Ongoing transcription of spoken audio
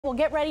Well,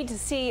 get ready to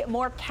see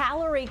more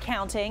calorie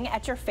counting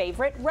at your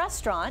favorite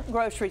restaurant,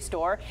 grocery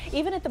store,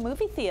 even at the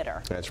movie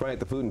theater. That's right.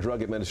 The Food and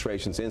Drug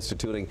Administration is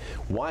instituting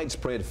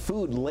widespread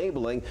food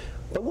labeling,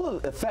 but will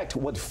it affect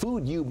what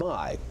food you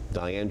buy?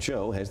 Diane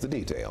Cho has the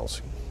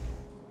details.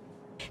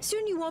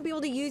 Soon you won't be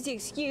able to use the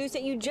excuse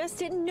that you just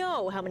didn't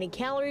know how many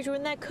calories were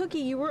in that cookie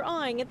you were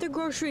eyeing at the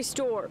grocery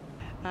store.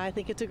 I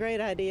think it's a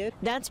great idea.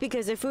 That's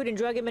because the Food and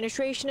Drug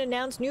Administration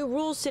announced new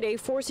rules today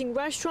forcing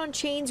restaurant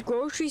chains,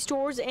 grocery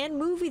stores, and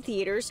movie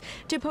theaters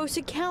to post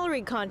a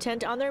calorie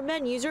content on their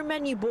menus or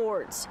menu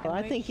boards. Well,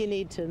 I think you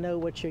need to know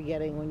what you're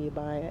getting when you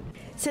buy it.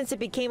 Since it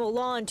became a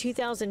law in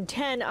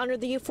 2010 under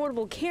the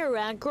Affordable Care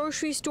Act,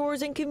 grocery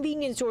stores and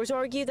convenience stores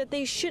argue that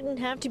they shouldn't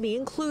have to be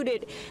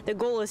included. The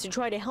goal is to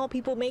try to help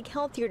people make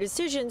healthier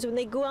decisions when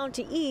they go out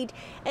to eat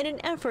in an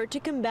effort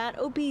to combat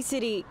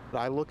obesity.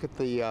 I look at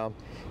the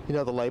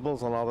the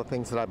labels on all the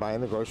things that I buy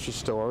in the grocery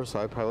store, so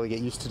I probably get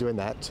used to doing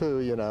that too,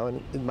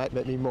 and it might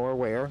make me more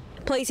aware.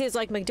 Places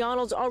like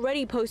McDonald's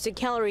already posted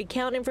calorie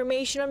count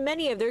information on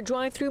many of their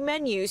drive-through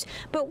menus,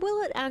 but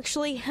will it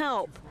actually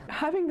help?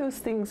 Having those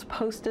things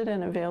posted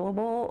and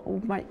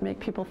available might make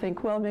people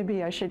think, well,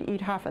 maybe I should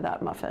eat half of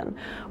that muffin,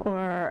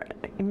 or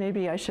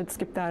maybe I should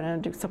skip that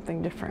and do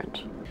something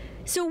different.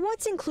 So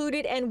what's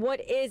included and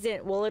what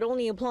isn't? Well, it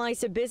only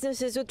applies to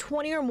businesses with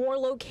 20 or more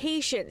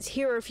locations.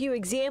 Here are a few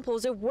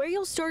examples of where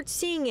you'll start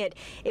seeing it.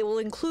 It will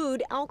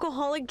include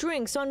alcoholic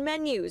drinks on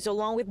menus,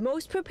 along with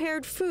most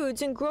prepared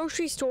foods in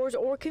grocery stores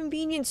or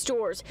convenience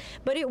stores.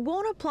 But it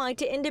won't apply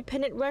to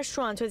independent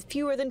restaurants with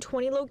fewer than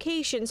 20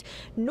 locations,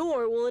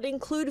 nor will it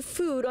include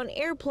food on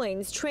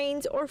airplanes,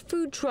 trains, or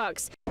food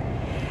trucks.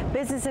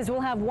 Businesses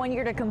will have 1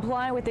 year to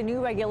comply with the new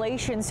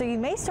regulations, so you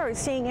may start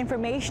seeing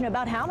information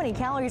about how many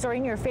calories are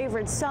in your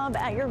favorite sub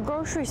at your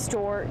grocery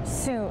store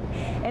soon.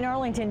 In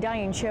Arlington,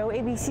 Diane Cho,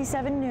 ABC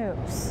 7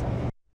 News.